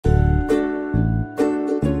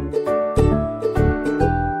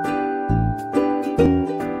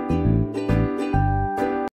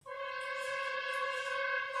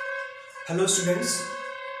Hello students,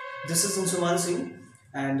 this is Insuman Singh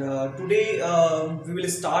and today we will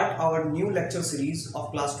start our new lecture series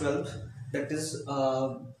of class 12 that is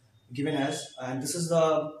given as, and this is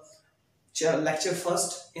the lecture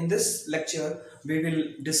first. In this lecture we will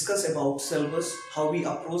discuss about syllabus, how we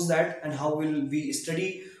approach that and how will we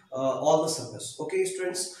study all the syllabus. Okay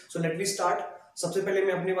students, so let me start. सबसे पहले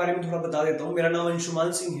मैं अपने बारे में थोड़ा बता देता हूँ. मेरा नाम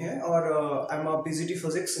अंशुमान सिंह है और I am a PGT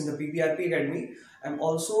physics in the PPRP Academy. I am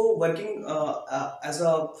also working as a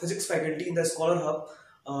physics faculty in the Scholar Hub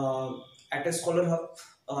at a Scholar Hub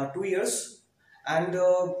 2 years. And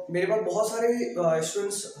मेरे पास बहुत सारे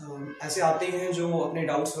स्टूडेंट्स ऐसे आते हैं जो अपने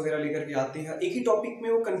डाउट्स वगैरह लेकर के आते हैं, एक ही टॉपिक में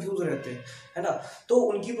वो कंफ्यूज रहते हैं, है ना. तो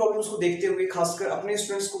उनकी प्रॉब्लम्स को देखते हुए, खासकर अपने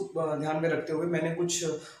स्टूडेंट्स को ध्यान में रखते हुए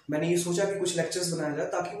मैंने ये सोचा कि कुछ लेक्चर्स बनाया जाए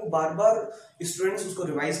ताकि वो बार बार स्टूडेंट्स उसको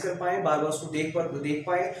रिवाइज कर पाएँ, बार बार उसको देख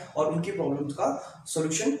पाएँ और उनकी प्रॉब्लम्स का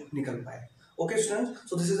सोल्यूशन निकल पाए. Okay students,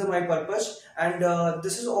 so this is my purpose and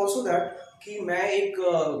this is also that कि मैं एक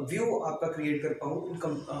व्यू आपका क्रिएट कर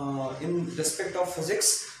पाऊँ in respect of physics.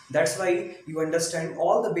 That's why you understand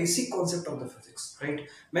all the basic concept of the physics, right.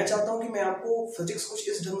 मैं चाहता हूँ कि मैं आपको फिजिक्स कुछ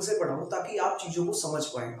इस ढंग से पढ़ाऊँ ताकि आप चीज़ों को समझ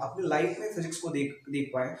पाएँ, अपनी लाइफ में फिजिक्स को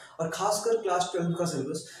देख पाएँ. और खासकर क्लास 12 का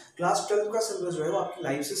सिलेबस जो है वो आपकी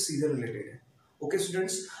लाइफ से सीधे रिलेटेड है. ओके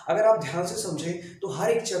स्टूडेंट्स, अगर आप ध्यान से समझें तो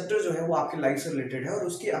हर एक चैप्टर जो है वो आपकी लाइफ से रिलेटेड है और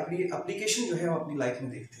उसकी एप्लीकेशन जो है वो अपनी लाइफ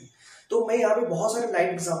में देखते हैं. तो मैं यहाँ पे बहुत सारे लाइव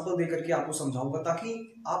एग्जांपल दे करके आपको समझाऊंगा ताकि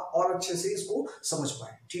आप और अच्छे से इसको समझ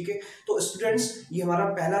पाएं. ठीक है, तो स्टूडेंट्स ये हमारा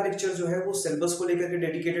पहला लेक्चर जो है वो सिलेबस को लेकर के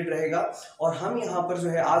डेडिकेटेड रहेगा और हम यहाँ पर जो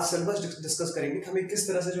है आज सिलेबस डिस्कस करेंगे कि हमें किस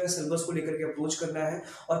तरह से जो है सिलेबस को लेकर के अप्रोच करना है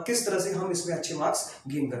और किस तरह से हम इसमें अच्छे मार्क्स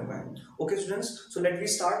गेन कर पाए. Okay students, so let we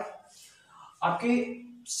start. आपके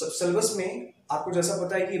सिलेबस में आपको जैसा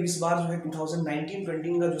पता है कि इस बार जो है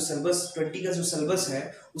 2019-20 का जो सिलेबस है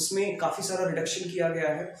उसमें काफ़ी सारा रिडक्शन किया गया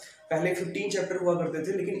है. पहले 15 चैप्टर हुआ करते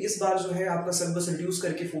थे, लेकिन इस बार जो है आपका सिलेबस रिड्यूस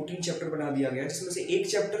करके 14 चैप्टर बना दिया गया है, जिसमें से एक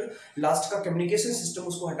चैप्टर लास्ट का कम्युनिकेशन सिस्टम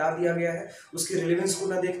उसको हटा दिया गया है, उसकी रिलेवेंस को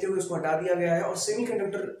ना देखते हुए उसको हटा दिया गया है. और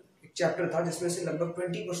सेमीकंडक्टर एक चैप्टर था जिसमें से लगभग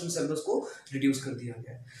 20% सिलेबस को रिड्यूस कर दिया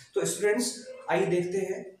गया है. तो स्टूडेंट्स आइए देखते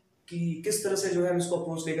हैं कि किस तरह से जो है हम इसको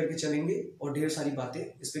अप्रोच लेकर के चलेंगे और ढेर सारी बातें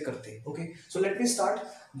इस पे करते हैं. Okay, so let me start.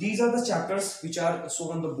 These are the chapters which are show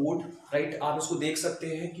on the board, right. आप इसको देख सकते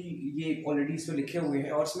हैं कि ये ऑलरेडी इसमें लिखे हुए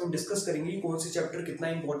हैं और इसमें हम डिस्कस करेंगे कि कौन से चैप्टर कितना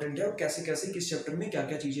इंपॉर्टेंट है और कैसे कैसे किस चैप्टर में क्या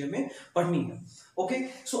क्या चीजें हमें पढ़नी है. ओके,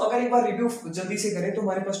 सो अगर एक बार रिव्यू जल्दी से करें तो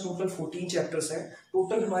हमारे पास टोटल 14 चैप्टर्स हैं.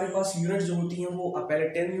 टोटल हमारे पास यूनिट जो होती हैं वो पहले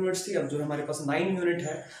 10 यूनिट्स थी, अब जो हमारे पास 9 यूनिट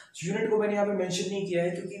है. यूनिट को मैंने यहाँ पे मेंशन नहीं किया है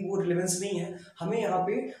क्योंकि वो रिलेवेंस नहीं है. हमें यहाँ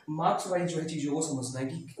पे मार्क्स वाइज जो है चीज़ों को समझना है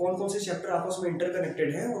कि कौन कौन से चैप्टर आपस में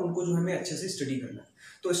इंटरकनेक्टेड है और उनको जो हमें अच्छे से स्टडी करना है.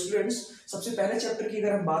 तो स्टूडेंट्स सबसे पहले चैप्टर की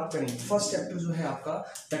अगर हम बात करें, फर्स्ट चैप्टर जो है आपका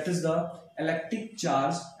that is the electric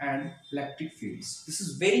charge and electric fields. This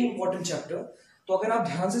is very important chapter. तो अगर आप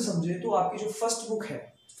ध्यान से समझें तो आपकी जो फर्स्ट बुक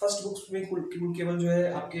में केवल जो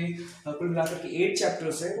है आपके कुल मिलाकर के 8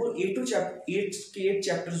 चैप्टर्स हैं और 8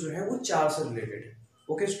 चैप्टर्स जो है वो 4 से रिलेटेड है.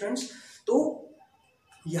 ओके स्टूडेंट्स, तो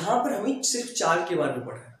यहाँ पर हमें सिर्फ 4 के बारे में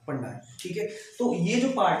पढ़ना है. ठीक है, तो ये जो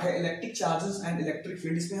पार्ट है electric charges and electric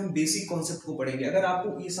field, इसमें हम बेसिक कॉन्सेप्ट को पढ़ेंगे. अगर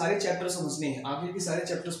आपको ये सारे चैप्टर समझने हैं, आगे के सारे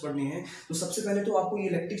चैप्टर्स पढ़ने हैं, तो सबसे पहले तो आपको ये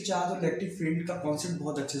इलेक्ट्रिक चार्ज और इलेक्ट्रिक फील्ड का कॉन्सेप्ट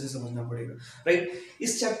बहुत अच्छे से समझना पड़ेगा, राइट.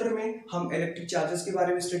 इस चैप्टर में हम इलेक्ट्रिक चार्जेस के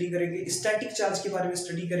बारे में स्टडी करेंगे, स्टैटिक चार्ज के बारे में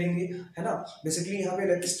स्टडी करेंगे, है ना. बेसिकली यहाँ पे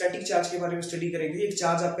इलेक्ट्रोस्टैटिक चार्ज के बारे में स्टडी करेंगे. एक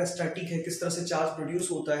चार्ज आपका स्टैटिक है, किस तरह से चार्ज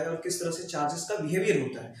प्रोड्यूस होता है और किस तरह से चार्जेस का बिहेवियर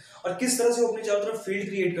होता है और किस तरह से वो अपने चारों तरफ फील्ड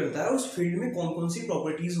क्रिएट करता है, उस फील्ड में कौन कौन सी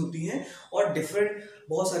प्रॉपर्टीज होती हैं और डिफरेंट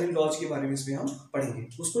बहुत सारे लॉज के बारे में इसमें हम पढ़ेंगे.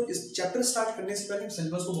 उसको इस चैप्टर स्टार्ट करने से पहले हम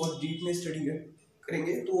सिलेबस को बहुत डीप में स्टडी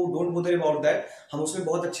करेंगे, तो डोंट बोदर अबाउट दैट. हम उसमें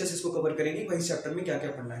बहुत अच्छे से इसको कवर करेंगे भाई इस चैप्टर में क्या क्या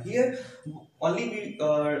पढ़ना है. Here only we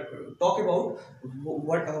talk about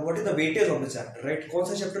what is the weightage of the chapter, right. कौन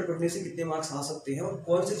सा चैप्टर पढ़ने से कितने मार्क्स आ सकते हैं और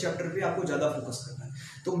कौन से चैप्टर पे आपको ज्यादा फोकस करना है.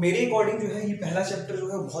 तो मेरे अकॉर्डिंग जो है ये पहला चैप्टर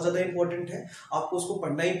जो है बहुत ज्यादा इंपॉर्टेंट है. आपको उसको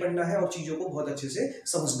पढ़ना ही पढ़ना है और चीजों को बहुत अच्छे से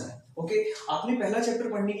समझना है. ओके, आपने पहला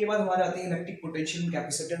चैप्टर पढ़ने के बाद हमारे आते हैं इलेक्ट्रिक पोटेंशियल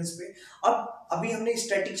कैपेसिटेंस पे. अब अभी हमने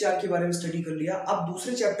स्टैटिक चार्ज के बारे में स्टडी कर लिया. अब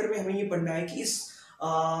दूसरे चैप्टर में हमें ये पढ़ना है कि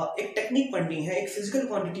एक टेक्निक पढ़नी है, एक फिजिकल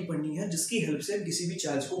क्वांटिटी पढ़नी है जिसकी हेल्प से किसी भी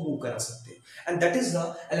चार्ज को मूव करा सकते हैं, and that is the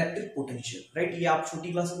electric potential, right. ये आप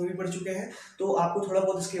छोटी क्लास में भी पढ़ चुके हैं, तो आपको थोड़ा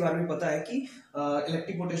बहुत इसके बारे में पता है कि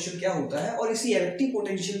इलेक्ट्रिक पोटेंशियल क्या होता है. और इसी इलेक्ट्रिक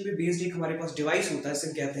पोटेंशियल पे बेस्ड एक हमारे पास डिवाइस होता है, इसे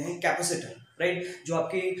कहते हैं कैपेसिटर, राइट. जो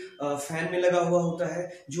आपके फैन में लगा हुआ होता है,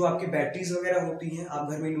 जो आपकी बैटरीज वगैरह होती हैं, आप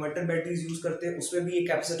घर में इन्वर्टर बैटरीज यूज करते हैं, उसमें भी एक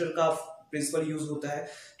कैपेसिटर का प्रिंसिपल यूज होता है।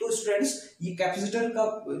 तो स्टूडेंट्स ये कैपेसिटर का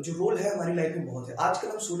जो रोल है हमारी लाइफ में बहुत है। आजकल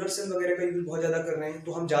हम सोलर सेल वगैरह का यूज बहुत ज्यादा कर रहे हैं,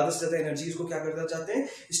 तो हम ज्यादा से ज्यादा एनर्जी इसको क्या करना चाहते हैं,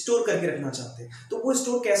 स्टोर करके रखना चाहते हैं। तो वो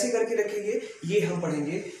स्टोर कैसे करके रखेंगे ये हम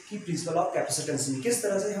पढ़ेंगे कि प्रिंसिपल ऑफ कैपेसिटेंस में किस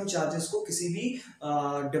तरह से हम चार्जेस को किसी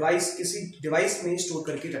डिवाइस में स्टोर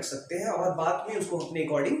करके रख सकते हैं और बाद में उसको अपने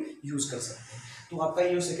अकॉर्डिंग यूज कर सकते हैं। तो आपका ये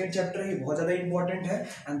जो सेकंड चैप्टर है ये बहुत ज्यादा इंपॉर्टेंट है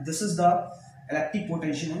and this is the electric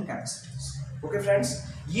potential and capacitance. Okay friends,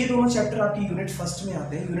 ये दोनों चैप्टर आपकी यूनिट फर्स्ट में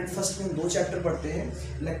आते हैं। यूनिट फर्स्ट में हम दो चैप्टर पढ़ते हैं,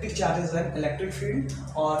 electric charges and electric field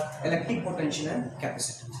और इलेक्ट्रिक पोटेंशियल एंड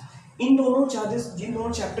कैपेसिटेंस। इन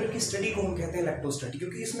दोनों चैप्टर की स्टडी को हम कहते हैं इलेक्ट्रोस्टैटिक,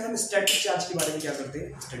 क्योंकि इसमें हम स्टैटिक चार्ज के बारे में क्या करते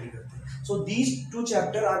हैं, स्टडी करते हैं। So these two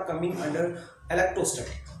chapter are coming under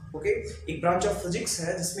electrostatic. Okay, एक ब्रांच ऑफ फिजिक्स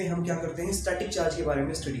है जिसमें हम क्या करते हैं, स्टैटिक चार्ज के बारे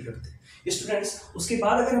में स्टडी करते हैं स्टूडेंट्स। उसके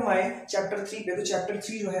बाद अगर हम आए चैप्टर 3 पे, तो चैप्टर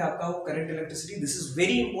 3 जो है आपका वो current electricity. This is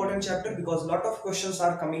very important chapter because lot of questions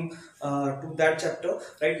are coming to that chapter,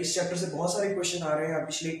 right. इस चैप्टर से बहुत सारे क्वेश्चन आ रहे हैं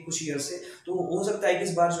पिछले कुछ ईयर से, तो हो सकता है कि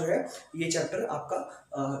इस बार जो है ये चैप्टर आपका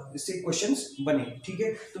इससे क्वेश्चंस बने, ठीक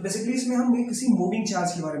है। तो बेसिकली इसमें हम किसी मूविंग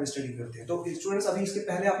चार्ज के बारे में स्टडी करते हैं। तो स्टूडेंट्स अभी इसके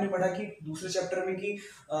पहले आपने पढ़ा कि दूसरे चैप्टर में कि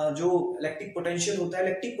जो इलेक्ट्रिक पोटेंशियल होता है,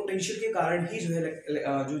 इलेक्ट्रिक पोटेंशियल के कारण ही जो है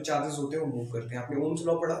जो चार्जेस होते हैं वो मूव करते हैं। आपने ओम्स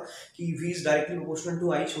लॉ पढ़ा कि V is directly proportional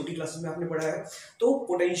to I, छोटी क्लासेस में आपने पढ़ा है। तो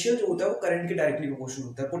पोटेंशियल जो होता है वो करंट के डायरेक्टली प्रोपोर्शनल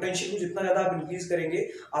होता है। पोटेंशियल को जितना ज्यादा आप इंक्रीज करेंगे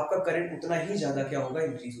आपका करंट उतना ही ज्यादा क्या होगा,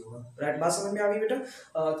 इंक्रीज होगा, राइट। बात समझ में आ गई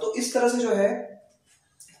बेटा। तो इस तरह से जो है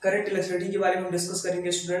करंट इलेक्ट्रिसिटी के बारे में हम डिस्कस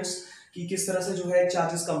करेंगे स्टूडेंट्स कि किस तरह से जो है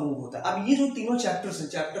चार्जेस का मूव होता है। अब ये जो तीनों चैप्टर्स हैं,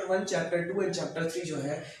 चैप्टर 1, चैप्टर 2 एंड चैप्टर 3 जो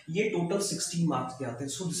है ये टोटल 16 मार्क्स के आते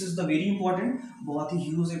हैं। So this is the very important, बहुत ही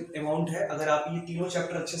ह्यूज अमाउंट है। अगर आप ये तीनों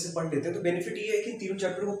चैप्टर अच्छे से पढ़ लेते हैं तो बेनिफिट ये है कि तीनों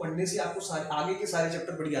चैप्टर को पढ़ने से आपको आगे के सारे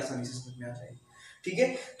चैप्टर बड़ी आसानी से समझ में आ जाएंगे, ठीक है।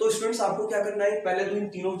 तो स्टूडेंट्स आपको क्या करना है, पहले तो इन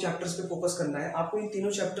तीनों चैप्टर्स पे फोकस करना है। आपको इन तीनों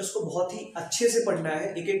चैप्टर्स को बहुत ही अच्छे से पढ़ना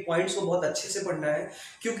है, एक एक पॉइंट्स को बहुत अच्छे से पढ़ना है,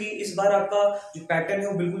 क्योंकि इस बार आपका जो पैटर्न है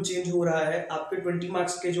वो बिल्कुल चेंज हो रहा है। आपके 20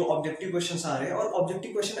 मार्क्स के जो ऑब्जेक्टिव क्वेश्चन आ रहे हैं, और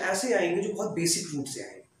ऑब्जेक्टिव क्वेश्चन ऐसे आएंगे जो बहुत बेसिक रूप से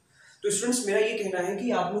आएंगे। तो स्टूडेंट्स मेरा ये कहना है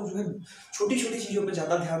कि आप लोग जो है छोटी छोटी चीज़ों पर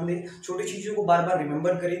ज़्यादा ध्यान दें, छोटी चीज़ों को बार बार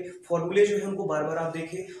रिमेंबर करें, फॉर्मूले जो है उनको बार बार आप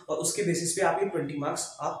देखें और उसके बेसिस पे आप ये 20 मार्क्स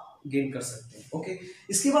आप गेन कर सकते हैं। ओके,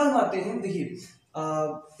 इसके बाद हम आते हैं, देखिए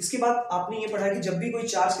इसके बाद आपने ये पढ़ा कि जब भी कोई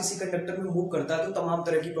चार्ज किसी कंडक्टर में मूव करता है तो तमाम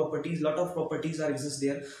तरह की properties, lot of properties are exist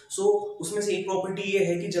there. सो उसमें से एक प्रॉपर्टी ये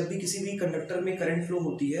है कि जब भी किसी भी कंडक्टर में करंट फ्लो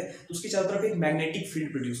होती है तो उसकी चारों तरफ एक मैग्नेटिक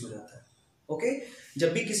फील्ड प्रोड्यूस हो जाता है। ओके,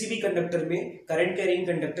 जब भी किसी भी कंडक्टर में करंट कैरिंग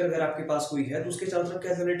कंडक्टर अगर आपके पास कोई है तो उसके चारों तरफ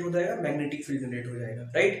क्या जनरेट हो जाएगा, मैग्नेटिक फील्ड जनरेट हो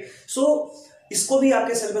जाएगा, राइट। सो इसको भी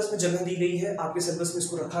आपके सिलेबस में जगह दी गई है, आपके सिलेबस में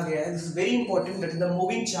इसको रखा गया है। This is very important, that is the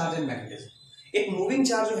moving charge and magnetism. एक मूविंग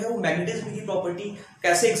चार्ज जो है वो मैग्नेटिज्म की प्रॉपर्टी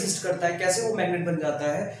कैसे एग्जिस्ट करता है, कैसे वो मैग्नेट बन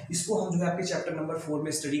जाता है, इसको हम जो है आपके चैप्टर नंबर 4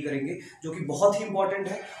 में स्टडी करेंगे, जो कि बहुत ही इंपॉर्टेंट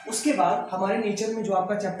है। उसके बाद हमारे नेचर में जो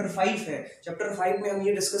आपका चैप्टर 5 है, चैप्टर 5 में हम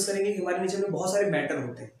ये डिस्कस करेंगे कि हमारे नेचर में बहुत सारे मैटर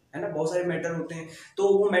होते हैं, है ना, बहुत सारे मैटर होते हैं। तो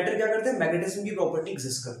वो मैटर क्या करते हैं, मैग्नेटिज्म की प्रॉपर्टी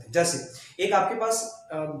एग्जिस्ट करते हैं। जैसे एक आपके पास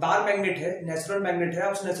बार मैग्नेट है, नेचुरल मैग्नेट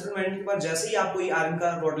है, उस नेचुरल मैग्नेट के पास जैसे ही आप कोई आयरन का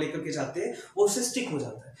रॉड लेकर के जाते हैं वो उससे स्टिक हो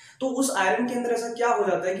जाता है। तो उस आयरन के अंदर ऐसा क्या हो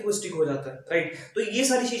जाता है कि वो स्टिक हो जाता है, राइट। तो ये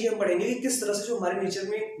सारी चीजें हम पढ़ेंगे कि किस तरह से जो हमारे नेचर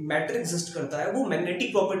में मैटर एग्जिस्ट करता है वो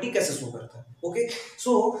मैग्नेटिक प्रॉपर्टी कैसे शो करता है। Okay,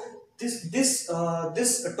 so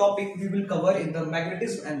this topic we will cover in the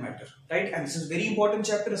magnetism and matter, right, and this is very important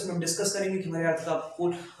chapter। इसमें हम डिस्कस करेंगे कि हमारे अर्थ का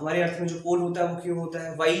पोल, हमारे अर्थ में जो पोल होता है वो क्यों होता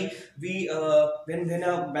है, why we when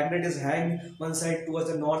a magnet is hanged one side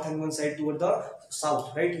towards the north and one side towards the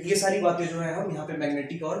south, right। ये सारी बातें जो है हम यहाँ पे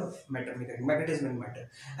मैग्नेटिक और मैटर में करेंगे, magnetism and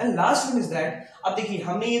matter. And last one is that, अब देखिए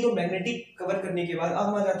हमने ये तो मैग्नेटिक कवर करने के बाद अब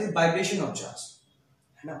हम आ जाते हैं वाइब्रेशन ऑफ चार्ज,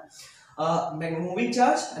 है ना, मूविंग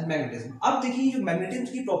चार्ज एंड मैग्नेटिज्म। अब देखिए जो मैग्नेटिज्म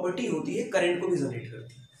की प्रॉपर्टी होती है करंट को भी जनरेट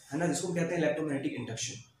करती है ना, जिसको कहते हैं इलेक्ट्रोमैग्नेटिक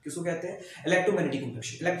इंडक्शन। किसको कहते हैं, इलेक्ट्रोमैग्नेटिक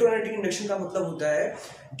इंडक्शन। इलेक्ट्रोमैग्नेटिक इंडक्शन का मतलब होता है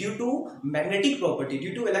due to magnetic property,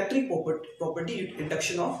 due to electric property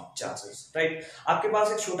induction of charges, right. आपके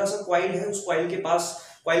पास एक छोटा सा कॉइल है, उस कॉइल के पास,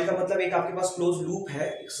 कॉइल का मतलब एक आपके पास क्लोज लूप है,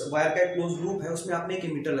 वायर का एक क्लोज लूप है, उसमें आपने एक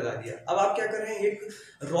एमीटर लगा दिया। अब आप क्या कर रहे हैं, एक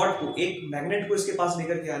रॉड को, एक मैग्नेट को इसके पास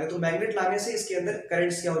लेकर के आ रहे हैं, तो मैग्नेट लाने से इसके अंदर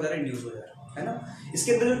करंट क्या हो जा रहा है, इंड्यूस हो जा रहा है ना।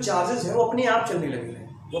 इसके अंदर जो चार्जेस है वो अपने आप चलने लगे हैं,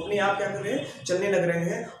 वो अपने आप क्या कर रहे हैं, चलने लग रहे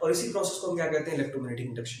हैं, और इसी प्रोसेस को हम क्या कहते हैं, इलेक्ट्रोमैग्नेटिक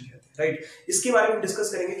इंडक्शन कहते हैं, राइट। इसके बारे में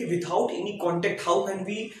डिस्कस करेंगे कि without any contact how can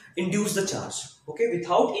we induce the charge. Okay,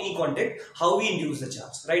 without any contact how we induce the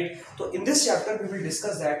charge, right. तो in this chapter we will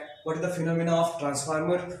discuss that what is the phenomena of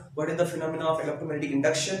transformer, what is the phenomena of electromagnetic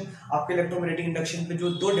induction. आपके electromagnetic induction पे जो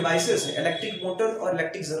दो devices हैं, electric motor और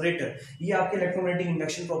electric generator, ये आपके electromagnetic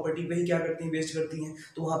induction property पे ही क्या करती हैं, बेस्ड करती हैं।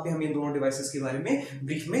 तो वहां पे हम इन दोनों डिवाइसेस के बारे में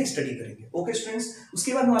ब्रीफ में स्टडी करेंगे। ओके स्टूडेंट्स,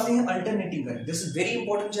 उसके बाद हम आते हैं alternating current. This is very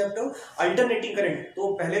important chapter, alternating current.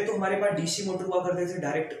 तो पहले तो हमारे पास डीसी मोटर हुआ करते थे,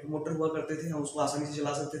 डायरेक्ट मोटर हुआ करते थे, हम उसको आसानी से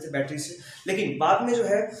चला सकते थे बैटरी से। लेकिन बाद में जो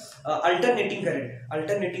है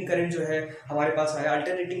अल्टरनेटिंग करंट जो है हमारे पास आया।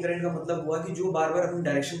 अल्टरनेटिंग करंट का मतलब हुआ कि जो बार बार अपनी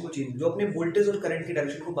डायरेक्शन को चेंज, जो अपने वोल्टेज और करंट की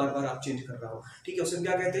डायरेक्शन को बार बार आप चेंज कर रहा हो, ठीक है, उसे हम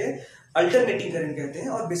क्या कहते हैं, अल्टरनेटिंग करंट कहते हैं।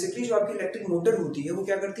 और बेसिकली जो आपकी इलेक्ट्रिक मोटर होती है वो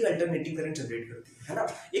क्या करती है, अल्टरनेटिंग करंट जनरेट करती है ना।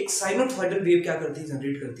 एक साइनोसॉइडल वेव क्या करती है,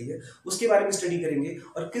 जनरेट करती है, उसके बारे में स्टडी करेंगे।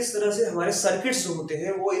 और किस तरह से हमारे सर्किट्स जो होते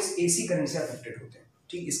हैं वो इस एसी करंट से अफेक्टेड होते हैं,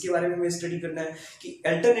 ठीक, इसके बारे में हमें स्टडी करना है कि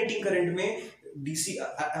अल्टरनेटिंग करंट में डीसी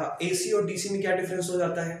एसी और डीसी में क्या डिफरेंस हो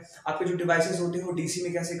जाता है, आपके जो डिवाइसेस होते हैं वो डीसी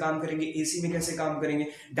में कैसे काम करेंगे, एसी में कैसे काम करेंगे,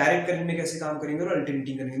 डायरेक्ट करंट में कैसे काम करेंगे और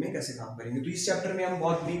अल्टरनेटिंग करंट में कैसे काम करेंगे। तो इस चैप्टर में हम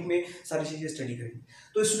बहुत ब्रीफ में सारी चीजें स्टडी करेंगे।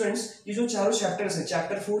 तो स्टूडेंट्स, ये जो चारों चैप्टर्स हैं,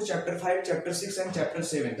 chapter 4, chapter 5, chapter 6 and chapter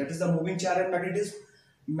 7, that is the moving charge and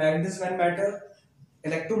magnetism and matter,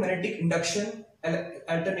 electromagnetic induction,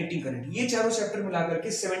 alternating current, ये चारों चैप्टर मिलाकर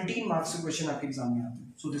के 17 मार्क्स के क्वेश्चन आपके एग्जाम में आते हैं।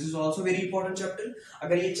 So this is also very important chapter.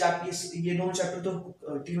 अगर ये दोनों चैप्टर तो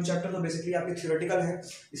तीनों चैप्टर तो बेसिकली आपके थ्योरेटिकल है,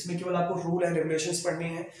 इसमें केवल आपको रूल एंड रेगुलेशंस पढ़ने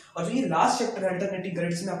हैं। और जो ये लास्ट चैप्टर है अल्टरनेटिंग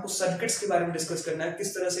करंट, इसमें आपको सर्किट्स के बारे में डिस्कस करना है,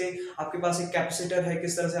 किस तरह से आपके पास एक कैपेसिटर है,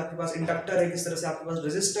 किस तरह से आपके पास इंडक्टर है, किस तरह से आपके पास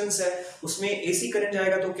रेजिस्टेंस है, उसमें एसी करंट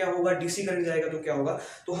जाएगा तो क्या होगा, डीसी करंट जाएगा तो क्या होगा।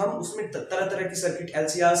 तो हम उसमें तरह तरह की सर्किट,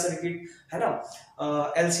 एलसीआर सर्किट है ना,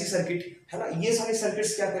 एलसी सर्किट है ना, ये सारे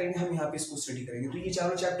सर्किट्स क्या करेंगे, हम यहाँ पे इसको स्टडी करेंगे। तो ये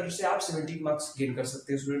चारों चैप्टर से आप 17 मार्क्स गेन कर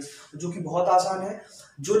सकते हैं स्टूडेंट्स, जो कि बहुत आसान है।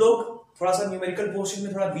 जो लोग थोड़ा सा न्यूमेरिकल पोर्शन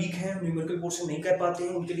में थोड़ा वीक हैं, न्यूमेरिकल पोर्शन नहीं कर पाते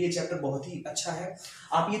हैं, उनके लिए चैप्टर बहुत ही अच्छा है।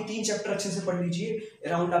 आप ये 3 चैप्टर अच्छे से पढ़ लीजिए,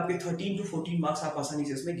 अराउंड आपके 13 to 14 मार्क्स आप आसानी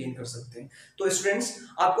से इसमें गेन कर सकते हैं। तो स्टूडेंट्स,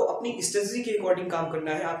 आपको अपनी स्ट्रेटजी के अकॉर्डिंग काम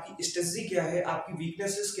करना है। आपकी स्ट्रेटजी क्या है, आपकी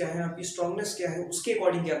वीकनेसेस क्या है, आपकी स्ट्रॉन्गनेस क्या है, उसके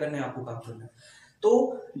अकॉर्डिंग क्या करना है, आपको काम करना है। तो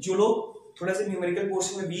जो लोग थोड़ा सा न्यूमेरिकल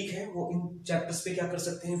पोर्शन में वीक है, वो इन चैप्टर्स पे क्या कर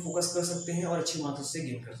सकते हैं, फोकस कर सकते हैं और अच्छे मार्क्स से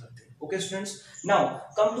गेन कर सकते हैं। Okay students, now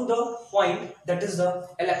come to the point, that is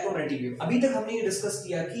the electromagnetic wave. अभी तक हमने ये डिस्कस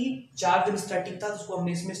किया कि चार्ज जब स्टैटिक था तो उसको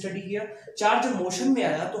हमने इसमें स्टडी किया, चार्ज जब मोशन में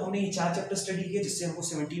आया तो हमने ये 4 चैप्टर स्टडी किए, जिससे हमको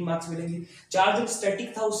 17 मार्क्स मिलेंगे। चार्ज जब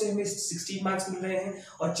स्टैटिक था उससे हमें 16 मार्क्स मिल रहे हैं,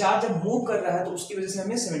 और चार्ज जब मूव कर रहा है तो उसकी वजह से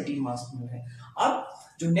हमें 17 मार्क्स मिल रहे हैं। अब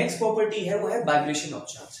जो नेक्स्ट प्रॉपर्टी है वो है वाइब्रेशन ऑफ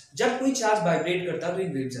चार्ज। जब कोई चार्ज वाइब्रेट करता है तो एक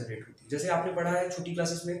वेव जनरेट होती है। जैसे आपने पढ़ा है छोटी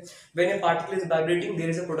क्लासेस में, when A particle is vibrating there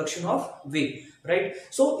is a production of wave, right.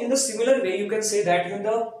 So in the similar way you can say that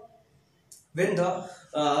when the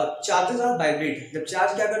charges are vibrate, जब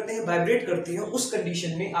चार्ज क्या करते हैं, वाइब्रेट करते हैं, उस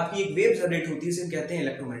कंडीशन में आपकी एक वेव जनरेट होती है, इसे कहते हैं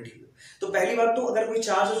इलेक्ट्रोमैग्नेटिक वेव। तो पहली बात तो अगर कोई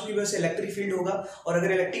चार्ज है उसकी वजह से इलेक्ट्रिक फील्ड होगा, और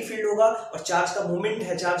अगर इलेक्ट्रिक फील्ड होगा और चार्ज का मूवमेंट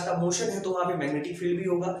है, चार्ज का मोशन है, तो वहां पे मैग्नेटिक फील्ड भी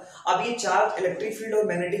होगा। अब ये चार्ज, इलेक्ट्रिक फील्ड और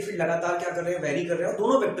मैग्नेटिक फील्ड लगातार क्या कर रहे हैं, वेरी कर रहे हैं, और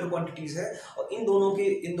दोनों वेक्टर क्वांटिटीज है, और इन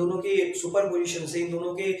दोनों के सुपरपोजिशन से, इन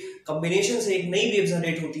दोनों के कॉम्बिनेशन से एक नई वेव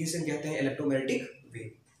जनरेट होती है, इसे कहते हैं electromagnetic wave,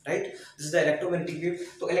 right. This is the electromagnetic wave.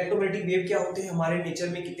 तो इलेक्ट्रोमैग्नेटिक वेव क्या होते हैं, हमारे नेचर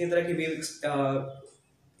में कितने तरह के वेव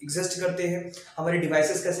एग्जिस्ट करते हैं, हमारे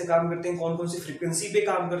डिवाइसेस कैसे काम करते हैं, कौन कौन सी फ्रीक्वेंसी पे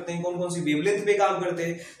काम करते हैं, कौन कौन सी वेवलेंथ पे काम करते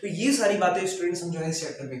हैं, तो ये सारी बातें स्टूडेंट्स हम जो है इस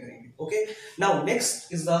चैप्टर में करेंगे। Okay, now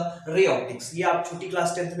next is the ray optics. ये आप छोटी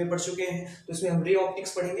क्लास 10th में पढ़ चुके हैं, तो इसमें हम रे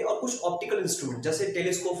ऑप्टिक्स पढ़ेंगे, और कुछ ऑप्टिकल इंस्ट्रूमेंट जैसे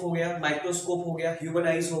टेलीस्कोप हो गया, माइक्रोस्कोप हो गया, ह्यूमन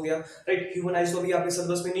आइज हो गया, राइट। ह्यूमन आइज तो अभी आपके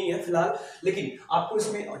सिलेबस में नहीं है फिलहाल, लेकिन आपको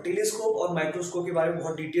इसमें टेलीस्कोप और माइक्रोस्कोप के बारे में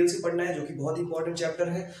बहुत डिटेल से पढ़ना है, जो कि बहुत इंपॉर्टेंट चैप्टर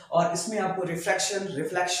है। और इसमें आपको रिफ्रैक्शन,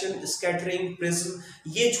 रिफ्लेक्शन, स्कैटरिंग, प्रिज्म,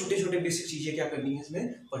 ये छोटे छोटे बेसिक चीजें क्या करनी है,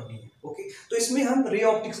 इसमें पढ़नी है। ओके, तो इसमें हम रे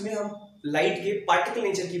ऑप्टिक्स में हम लाइट के पार्टिकल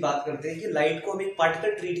नेचर की बात करते हैं, कि लाइट को हम एक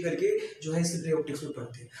पार्टिकल ट्रीट करके जो है इस रे ऑप्टिक्स में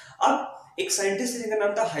पढ़ते हैं। अब एक साइंटिस्ट जिनका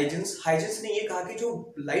नाम था हाइजेंस ने ये कहा कि जो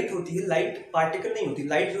लाइट होती है, लाइट पार्टिकल नहीं होती,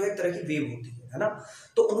 लाइट जो है एक तरह की वेव होती है ना।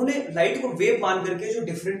 तो उन्होंने लाइट को वेव मान करके जो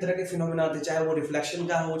डिफरेंट तरह के फिनोमेना आते हैं, चाहे वो रिफ्लेक्शन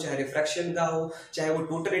का हो, चाहे रिफ्रैक्शन का हो, चाहे वो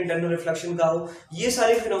टोटल इंटरनल रिफ्लेक्शन का हो, ये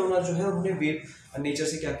सारे फिनोमेना जो है उन्होंने वेव नेचर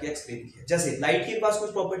से क्या किया, एक्सप्लेन किया। जैसे लाइट के पास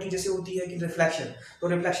कुछ प्रॉपर्टी जैसे होती है कि रिफ्लेक्शन, तो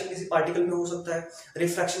रिफ्लेक्शन किसी पार्टिकल में हो सकता है,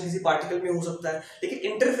 रिफ्रैक्शन किसी पार्टिकल में हो सकता है,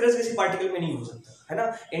 लेकिन इंटरफेरेंस किसी पार्टिकल में नहीं हो सकता है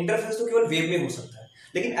ना। इंटरफेरेंस तो केवल वेव में हो सकता है,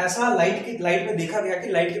 लेकिन ऐसा लाइट में देखा गया कि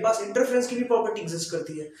लाइट के पास इंटरफेरेंस की भी प्रॉपर्टी एग्जिस्ट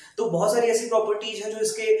करती है। तो बहुत सारी ऐसी प्रॉपर्टीज हैं जो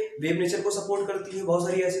इसके वेव नेचर को सपोर्ट करती है, बहुत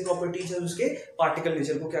सारी ऐसी प्रॉपर्टीज हैं जो इसके पार्टिकल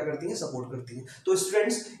नेचर को क्या करती है, सपोर्ट करती है। तो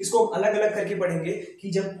स्टूडेंट्स, इसको हम अलग अलग करके पढ़ेंगे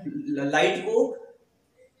कि जब लाइट को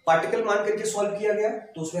पार्टिकल मान करके सॉल्व किया गया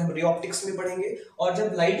तो उसमें हम रे ऑप्टिक्स में पढ़ेंगे, और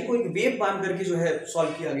जब लाइट को एक वेव मान करके जो है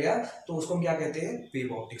सॉल्व किया गया तो उसको हम क्या कहते हैं,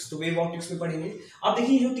 वेव ऑप्टिक्स। तो वेव ऑप्टिक्स में पढ़ेंगे। अब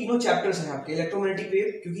देखिए जो तीनों चैप्टर्स हैं आपके, इलेक्ट्रोमैग्नेटिक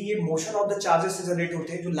वेव, क्योंकि ये मोशन ऑफ द चार्जेस से जनरेट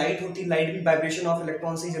होते हैं, जो लाइट होती है लाइट भी वाइब्रेशन ऑफ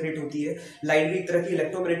इलेक्ट्रॉन से जनरेट होती है, लाइट भी एक तरह की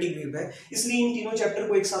इलेक्ट्रोमैग्नेटिक वेव है, इसलिए इन तीनों चैप्टर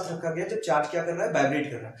को एक साथ रखा गया जब चार्ज क्या कर रहा है,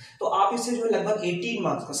 वाइब्रेट कर रहा है। तो आप इससे जो है लगभग 18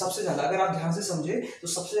 मार्क्स का सबसे ज्यादा, अगर आप ध्यान से समझे तो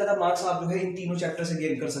सबसे ज्यादा मार्क्स आप जो है इन तीनों चैप्टर से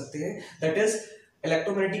गेन कर सकते हैं, that is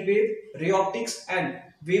electromagnetic wave, ray optics and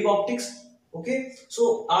wave optics. Okay, सो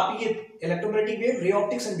आप ये electromagnetic wave, ray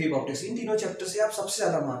optics and wave optics, इन तीनों चैप्टर से आप सबसे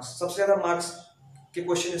ज्यादा मार्क्स के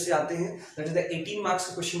क्वेश्चन ऐसे आते हैं, दैट इज द 18 मार्क्स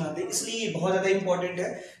के क्वेश्चन आते हैं, इसलिए ये बहुत ज्यादा इंपॉर्टेंट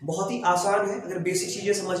है, बहुत ही आसान है। अगर बेसिक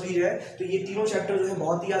चीजें समझ ली जाए तो ये तीनों चैप्टर जो है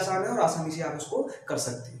बहुत ही आसान है और आसानी से आप इसको कर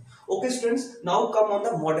सकते हैं। Okay students, now come on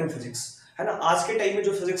the modern physics, है ना। आज के टाइम में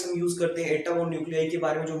जो फिजिक्स हम यूज करते हैं, एटम और न्यूक्लियाई के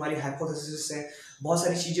बारे में जो हमारी हाइपोथेसिस है, बहुत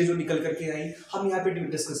सारी चीजें जो निकल करके आई, हम यहाँ पे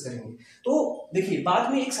डिस्कस करेंगे। तो देखिए,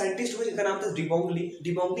 बाद में एक साइंटिस्ट हुए जिनका नाम था डिबोंगली।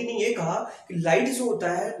 डिबोंगली ने ये कहा कि लाइट जो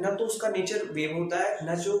होता है ना तो उसका नेचर वेव होता है,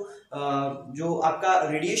 ना जो आपका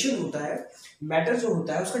रेडिएशन होता है, मैटर जो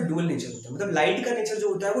होता है उसका डुअल नेचर होता है। मतलब लाइट का नेचर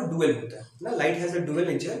जो होता है वो डुअल होता है ना, light has a dual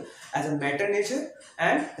nature as a matter nature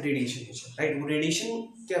and radiation nature, right. वो रेडिएशन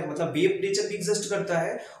क्या मतलब वेव नेचर भी एग्जिस्ट करता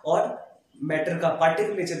है और मैटर का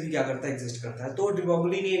पार्टिकल नेचर भी क्या करता है, एग्जिस्ट करता है। तो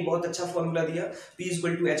डिबोंगली ने एक बहुत अच्छा फॉर्मूला दिया, P =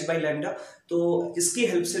 h/λ। तो इसकी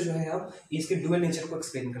हेल्प से जो है हम इसके डुअल नेचर को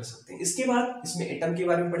एक्सप्लेन कर सकते हैं। इसके बाद इसमें एटम के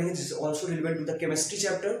बारे में पढ़ेंगे, जिस also relevant to the chemistry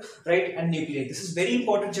chapter, right, and nuclear. This is very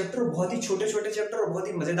important chapter, बहुत ही छोटे छोटे चैप्टर और बहुत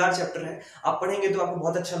ही मजेदार चैप्टर है। आप पढ़ेंगे तो आपको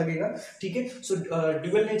बहुत अच्छा लगेगा, ठीक है। सो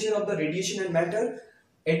dual nature of the radiation and matter,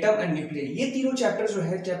 atom and nuclear, ये तीनों चैप्टर जो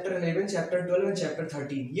है, चैप्टर 11, चैप्टर 12 एंड चैप्टर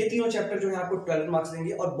 13, ये तीनों चैप्टर जो है आपको 12 मार्क्स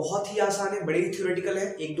देंगे और बहुत ही आसान है, बड़े ही थ्योरेटिकल है।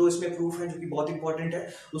 एक दो इसमें प्रूफ है जो कि बहुत इंपॉर्टेंट है,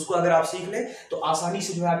 उसको अगर आप सीख ले तो आसानी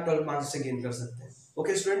से जो है आप 12 मार्क्स से गेन कर सकते हैं।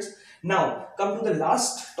 Okay students, now come to the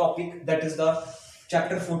last topic, that is the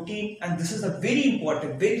chapter 14, and this is the very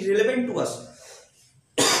important, very relevant to us.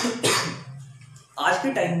 आज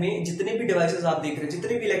के टाइम में जितने भी डिवाइसेस आप देख रहे हैं,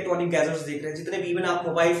 जितने भी इलेक्ट्रॉनिक गैजेट्स देख रहे हैं, जितने भी इवन आप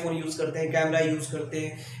मोबाइल फोन यूज करते हैं, कैमरा यूज करते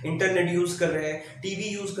हैं, इंटरनेट यूज कर रहे हैं, टीवी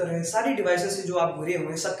यूज कर रहे हैं, सारी डिवाइसेस से जो आप घिरे हुए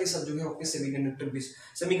हैं सब के सब जो है आपके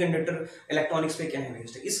सेमीकंडक्टर इलेक्ट्रॉनिक्स पे क्या है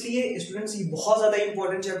बेस्ड है। इसलिए स्टूडेंट्स ये बहुत ज्यादा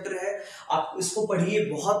इंपॉर्टेंट चैप्टर है, आप इसको पढ़िए,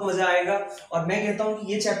 बहुत मजा आएगा। और मैं कहता हूँ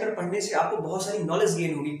कि ये चैप्टर पढ़ने से आपको बहुत सारी नॉलेज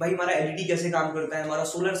गेन होगी। भाई हमारा एलईडी कैसे काम करता है, हमारा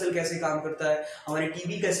सोलर सेल कैसे काम करता है, हमारी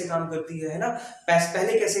टीवी कैसे काम करती है ना,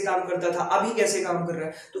 पहले कैसे काम करता था, अभी कैसे काम कर रहा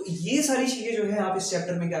है। तो ये सारी चीजें जो है आप इस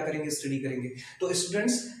चैप्टर में क्या करेंगे, स्टडी करेंगे। तो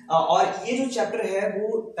स्टूडेंट्स, और ये जो चैप्टर है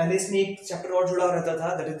वो पहले इसमें एक चैप्टर और जुड़ा रहता था,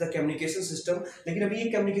 that is the communication system, लेकिन अभी ये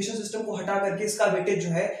कम्युनिकेशन सिस्टम को हटा करके इसका वेटेज जो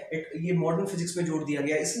है ये मॉडर्न फिजिक्स में जोड़ दिया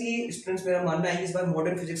गया। इसलिए स्टूडेंट्स, मेरा मानना है इस बार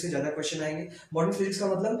मॉडर्न फिजिक्स से ज्यादा क्वेश्चन आएंगे। मॉडर्न फिजिक्स का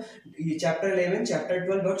मतलब ये चैप्टर 11, चैप्टर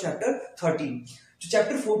 12 और चैप्टर 13। जो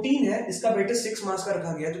चैप्टर 14 है इसका वेटेज 6 मार्क्स का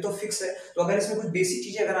रखा गया तो फिक्स है। तो अगर इसमें कुछ बेसिक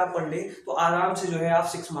चीजें अगर आप पढ़ ले तो आराम से जो है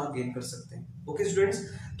आप 6 मार्क्स गेन कर सकते हैं। ओके स्टूडेंट्स,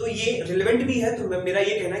 तो ये रिलेवेंट भी है, तो मेरा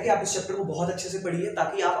ये कहना है कि आप इस चैप्टर को बहुत अच्छे से पढ़िए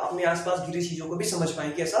ताकि आप अपने आसपास घिरी चीजों को भी समझ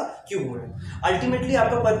पाएं कि ऐसा क्यों हो रहा है। अल्टीमेटली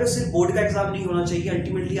आपका पर्पस सिर्फ बोर्ड का एग्जाम नहीं होना चाहिए,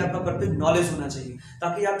 अल्टीमेटली आपका पर्पस नॉलेज होना चाहिए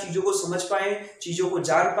ताकि आप चीजों को समझ पाए, चीजों को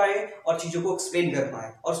जान पाए और चीजों को एक्सप्लेन कर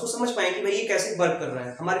पाए और उसको समझ पाए कि भाई ये कैसे वर्क कर रहा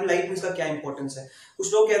है, हमारी लाइफ में इसका क्या इंपॉर्टेंस है।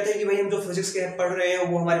 कुछ लोग कहते हैं कि भाई हम जो फिजिक्स के पढ़ रहे हैं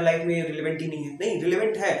वो हमारी लाइफ में रिलेवेंट ही नहीं है। नहीं,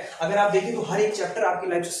 रिलेवेंट है। अगर आप देखें तो हर एक चैप्टर आपकी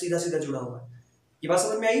लाइफ से सीधा सीधा जुड़ा हुआ है। ये बात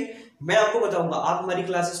समझ में आई? मैं आपको बताऊंगा, आप हमारी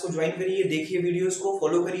क्लासेस को ज्वाइन करिए, देखिए वीडियोस को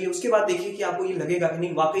फॉलो करिए, उसके बाद देखिए कि आपको ये लगेगा कि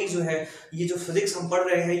नहीं वाकई जो है ये जो फिजिक्स हम पढ़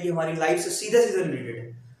रहे हैं ये हमारी लाइफ से सीधा सीधा रिलेटेड है।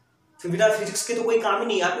 फिर बिना फिजिक्स के तो कोई काम ही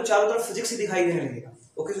नहीं, आपको चारों तरफ फिजिक्स ही दिखाई देने लगेगा।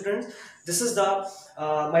 Okay students, this is the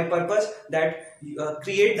my purpose that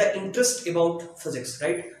create the interest about physics,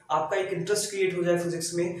 right. आपका एक इंटरेस्ट क्रिएट हो जाए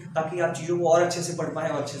फिजिक्स में ताकि आप चीजों को और अच्छे से पढ़ पाए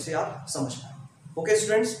और अच्छे से आप समझ पाए। ओके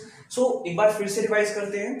स्टूडेंट्स, सो एक बार फिर से रिवाइज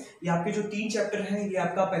करते हैं। ये आपके जो 3 चैप्टर हैं, ये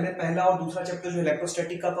आपका पहला और दूसरा चैप्टर जो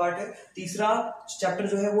इलेक्ट्रोस्टैटिक का पार्ट है, तीसरा चैप्टर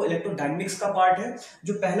जो है वो इलेक्ट्रोडायनेमिक्स का पार्ट है।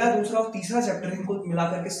 जो पहला, दूसरा और तीसरा चैप्टर है इनको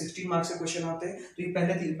मिलाकर के 16 मार्क्स के क्वेश्चन आते हैं। तो ये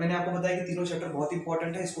पहले मैंने आपको बताया कि तीनों चैप्टर बहुत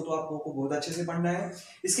इंपॉर्टेंट है, इसको तो आपको बहुत अच्छे से पढ़ना है।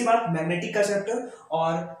 इसके बाद मैग्नेटिक का चैप्टर,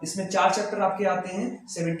 और इसमें 4 चैप्टर आपके आते हैं,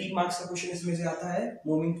 17 मार्क्स का क्वेश्चन इसमें से आता है।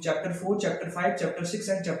 Moving chapter 4, chapter 5, chapter 6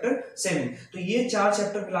 and chapter 7। तो ये 4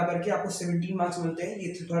 चैप्टर मिलाकर के आपको 17 मार्क्स मिलते हैं।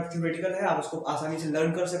 ये थोड़ा थ्योरेटिकल है, आप उसको आसानी से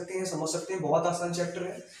लर्न कर सकते हैं, समझ सकते हैं, बहुत आसान चैप्टर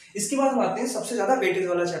है। इसके बाद हम आते हैं सबसे ज्यादा वेटेज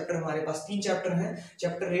वाला चैप्टर, हमारे पास 3 चैप्टर हैं,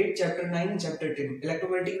 chapter 8, chapter 9 and chapter 10,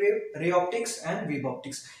 electromagnetic wave, ray optics and wave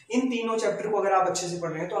optics. इन तीनों चैप्टर को अगर आप अच्छे से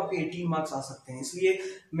पढ़ रहे हैं तो आपके 18 मार्क्स आ सकते हैं। इसलिए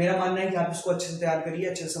मेरा मानना है कि आप इसको अच्छे से तैयार करिए,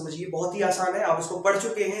 अच्छे से समझिए, बहुत ही आसान है, आप इसको पढ़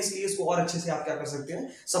चुके हैं इसलिए इसको और अच्छे से आप क्या कर सकते हैं,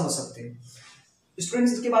 समझ सकते हैं।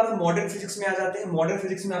 स्टूडेंट्स इसके बाद हम मॉडर्न फिजिक्स में आ जाते हैं। मॉडर्न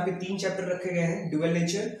फिजिक्स में आपके 3 चैप्टर रखे गए हैं, dual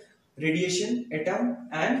nature, radiation, atom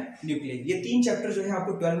and nuclear. ये 3 चैप्टर जो है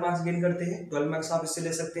आपको 12 मार्क्स गेन करते हैं, 12 मार्क्स आप इससे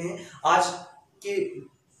ले सकते हैं। आज के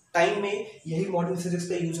टाइम में यही मॉडर्न फिजिक्स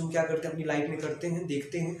का यूज हम क्या करते हैं, अपनी लाइफ में करते हैं,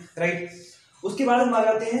 देखते हैं, राइट। उसके बाद हम आ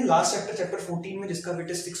जाते हैं लास्ट चैप्टर, चैप्टर 14 में, जिसका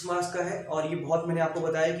वेटेज 6 मार्क्स का है, और ये बहुत मैंने आपको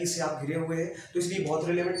बताया कि इससे आप घिरे हुए हैं, तो इसलिए बहुत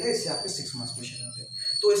रिलेवेंट है, इससे आपके 6 मार्क्स क्वेश्चन आते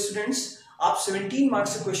हैं। तो स्टूडेंट्स आप 17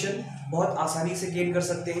 मार्क्स से क्वेश्चन बहुत आसानी से गेन कर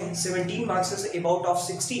सकते हैं। 17 marks say about of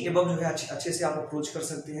 60 above जो है अच्छे से आप अप्रोच कर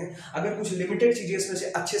सकते हैं, अगर कुछ लिमिटेड चीजें इसमें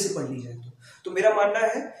से अच्छे से पढ़ ली जाए तो मेरा मानना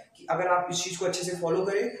है कि अगर आप इस चीज को अच्छे से फॉलो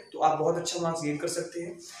करें तो आप बहुत अच्छा मार्क्स गेन कर सकते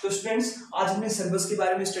हैं। तो स्टूडेंट्स आज हमने सिलेबस के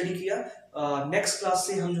बारे में स्टडी किया। नेक्स्ट क्लास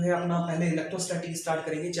से हम जो है अपना पहले इलेक्ट्रोस्टैटिक स्टार्ट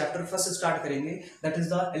करेंगे, चैप्टर फर्स्ट स्टार्ट करेंगे, that is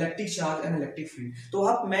the electric charge and electric field.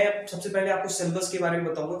 तो मैं सबसे पहले आपको सिलेबस के बारे में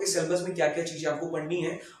बताऊंगा कि सिलेबस में क्या क्या चीजें आपको पढ़नी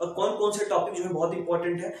है और कौन कौन से टॉपिक जो है बहुत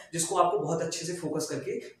इंपॉर्टेंट है, जिसको आपको बहुत अच्छे से फोकस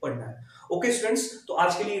करके पढ़ना है। ओके स्टूडेंट्स, तो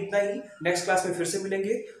आज के लिए इतना ही। नेक्स्ट क्लास में फिर से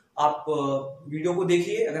मिलेंगे। आप वीडियो को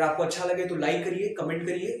देखिए, अगर आपको अच्छा लगे तो लाइक करिए, कमेंट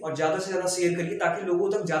करिए और ज्यादा से ज्यादा शेयर करिए, ताकि लोगों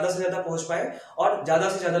तक ज्यादा से ज्यादा पहुंच पाए और ज्यादा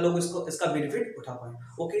से ज्यादा लोग इसका बेनिफिट उठा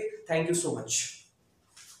पाए। Okay, thank you so much.